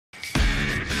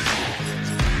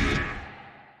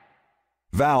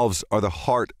Valves are the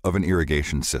heart of an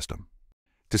irrigation system.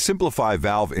 To simplify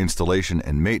valve installation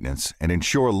and maintenance and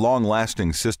ensure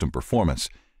long-lasting system performance,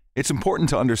 it's important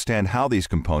to understand how these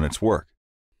components work.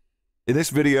 In this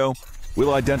video,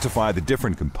 we'll identify the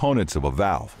different components of a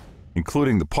valve,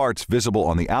 including the parts visible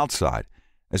on the outside,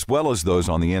 as well as those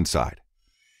on the inside.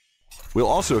 We'll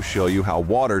also show you how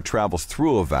water travels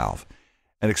through a valve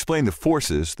and explain the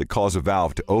forces that cause a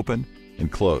valve to open and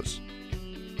close.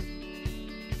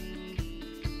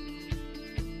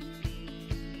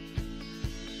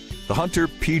 The Hunter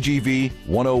PGV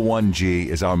 101G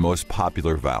is our most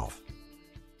popular valve.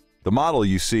 The model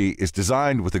you see is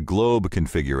designed with a globe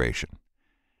configuration,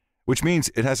 which means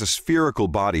it has a spherical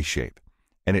body shape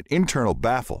and an internal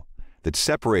baffle that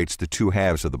separates the two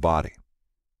halves of the body.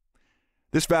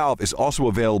 This valve is also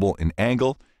available in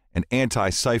angle and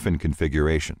anti-siphon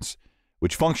configurations,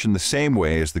 which function the same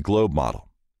way as the globe model.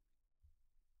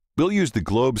 We'll use the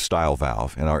globe-style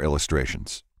valve in our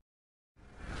illustrations.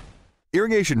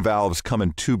 Irrigation valves come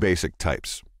in two basic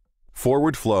types: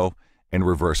 forward flow and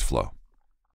reverse flow.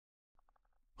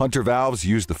 Hunter valves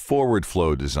use the forward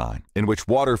flow design, in which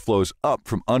water flows up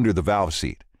from under the valve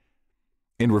seat.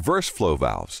 In reverse flow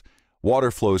valves,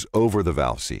 water flows over the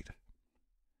valve seat.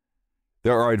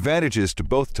 There are advantages to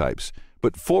both types,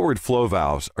 but forward flow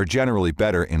valves are generally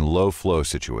better in low flow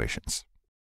situations.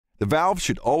 The valve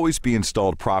should always be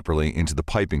installed properly into the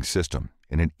piping system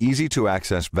in an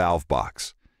easy-to-access valve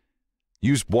box.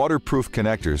 Use waterproof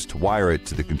connectors to wire it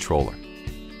to the controller.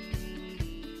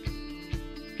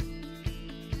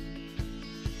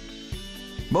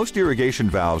 Most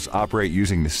irrigation valves operate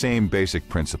using the same basic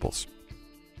principles.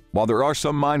 While there are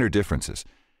some minor differences,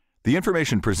 the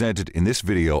information presented in this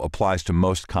video applies to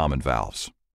most common valves.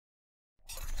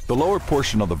 The lower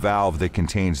portion of the valve that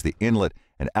contains the inlet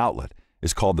and outlet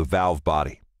is called the valve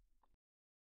body.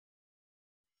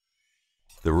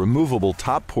 The removable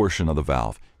top portion of the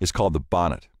valve is called the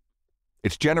bonnet.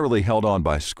 It's generally held on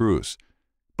by screws,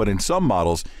 but in some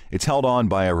models it's held on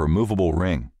by a removable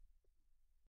ring.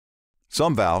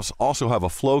 Some valves also have a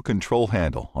flow control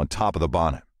handle on top of the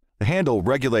bonnet. The handle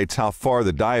regulates how far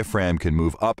the diaphragm can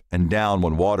move up and down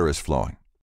when water is flowing.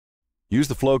 Use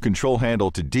the flow control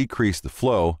handle to decrease the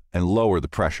flow and lower the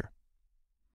pressure.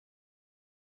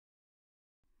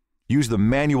 Use the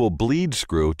manual bleed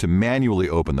screw to manually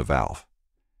open the valve.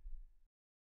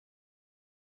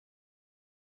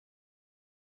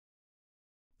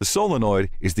 The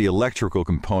solenoid is the electrical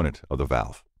component of the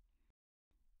valve.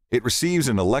 It receives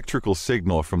an electrical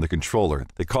signal from the controller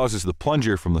that causes the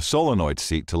plunger from the solenoid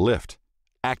seat to lift,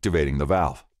 activating the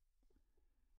valve.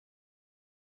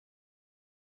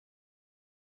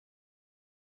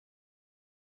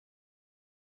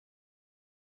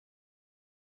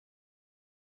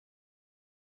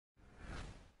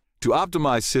 To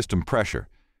optimize system pressure,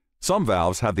 some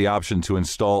valves have the option to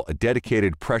install a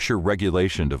dedicated pressure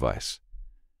regulation device.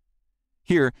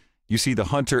 Here, you see the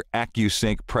Hunter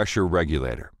AccuSync pressure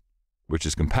regulator, which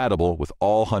is compatible with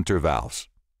all Hunter valves.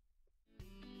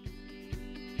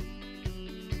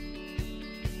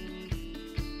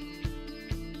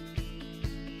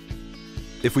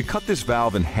 If we cut this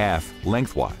valve in half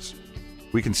lengthwise,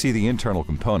 we can see the internal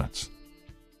components.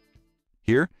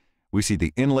 Here, we see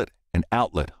the inlet and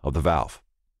outlet of the valve.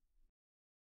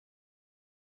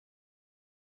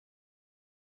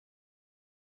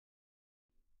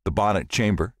 The bonnet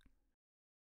chamber,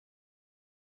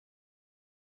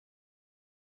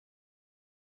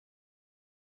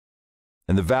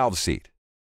 and the valve seat.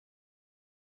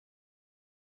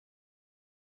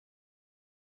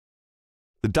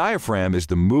 The diaphragm is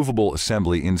the movable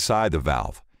assembly inside the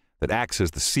valve that acts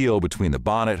as the seal between the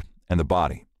bonnet and the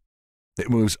body.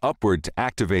 It moves upward to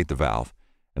activate the valve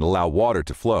and allow water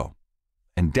to flow,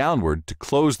 and downward to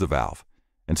close the valve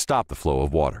and stop the flow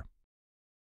of water.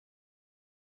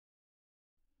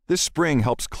 This spring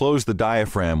helps close the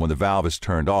diaphragm when the valve is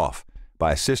turned off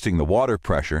by assisting the water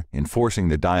pressure in forcing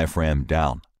the diaphragm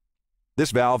down.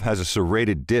 This valve has a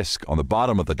serrated disc on the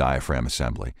bottom of the diaphragm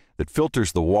assembly that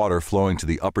filters the water flowing to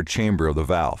the upper chamber of the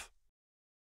valve.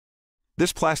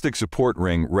 This plastic support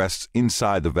ring rests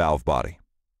inside the valve body.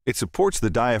 It supports the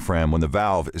diaphragm when the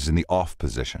valve is in the off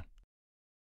position.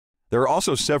 There are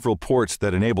also several ports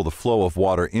that enable the flow of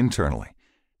water internally: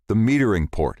 the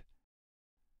metering port,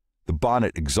 the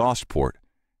bonnet exhaust port,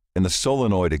 and the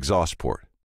solenoid exhaust port.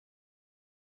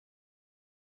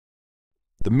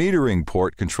 The metering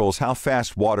port controls how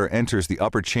fast water enters the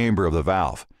upper chamber of the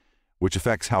valve, which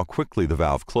affects how quickly the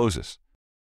valve closes.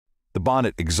 The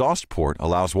bonnet exhaust port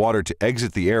allows water to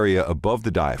exit the area above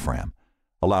the diaphragm,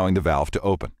 allowing the valve to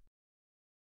open.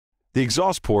 The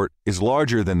exhaust port is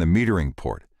larger than the metering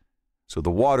port, so the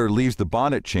water leaves the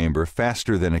bonnet chamber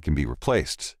faster than it can be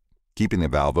replaced, keeping the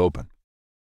valve open.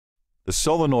 The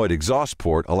solenoid exhaust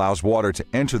port allows water to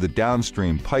enter the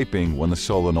downstream piping when the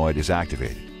solenoid is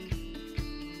activated.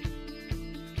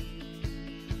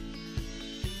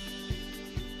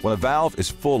 When a valve is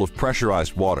full of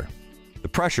pressurized water, the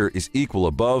pressure is equal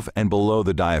above and below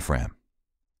the diaphragm.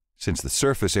 Since the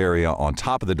surface area on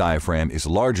top of the diaphragm is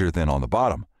larger than on the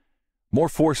bottom, more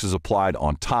force is applied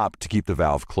on top to keep the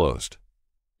valve closed.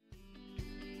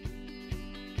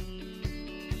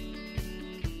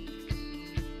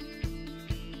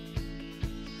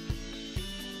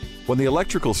 When the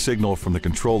electrical signal from the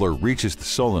controller reaches the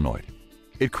solenoid,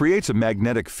 it creates a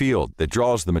magnetic field that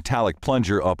draws the metallic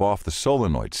plunger up off the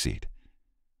solenoid seat,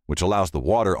 which allows the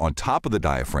water on top of the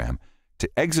diaphragm to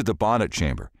exit the bonnet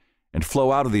chamber and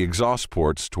flow out of the exhaust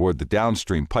ports toward the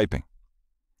downstream piping.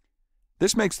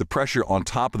 This makes the pressure on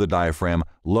top of the diaphragm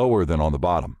lower than on the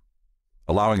bottom,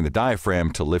 allowing the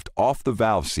diaphragm to lift off the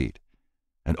valve seat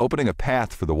and opening a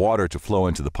path for the water to flow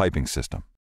into the piping system.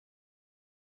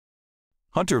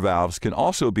 Hunter valves can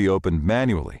also be opened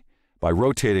manually by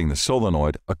rotating the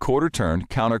solenoid a quarter turn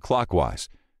counterclockwise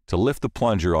to lift the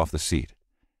plunger off the seat.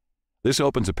 This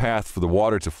opens a path for the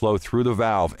water to flow through the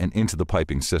valve and into the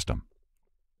piping system.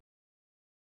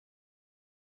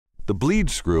 The bleed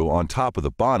screw on top of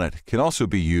the bonnet can also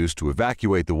be used to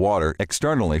evacuate the water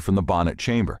externally from the bonnet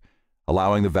chamber,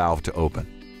 allowing the valve to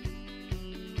open.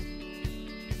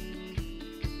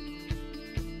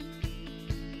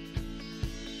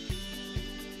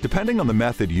 Depending on the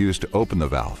method used to open the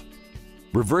valve,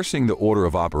 reversing the order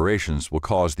of operations will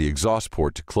cause the exhaust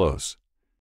port to close.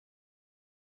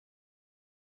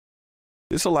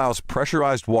 This allows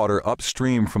pressurized water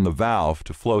upstream from the valve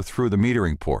to flow through the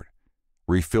metering port,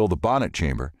 refill the bonnet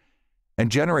chamber,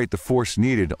 and generate the force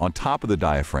needed on top of the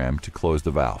diaphragm to close the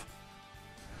valve.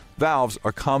 Valves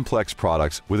are complex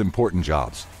products with important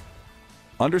jobs.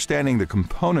 Understanding the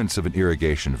components of an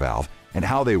irrigation valve and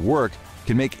how they work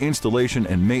can make installation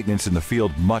and maintenance in the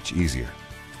field much easier.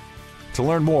 To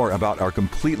learn more about our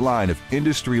complete line of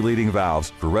industry-leading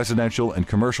valves for residential and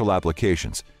commercial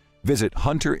applications, visit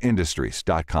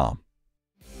hunterindustries.com.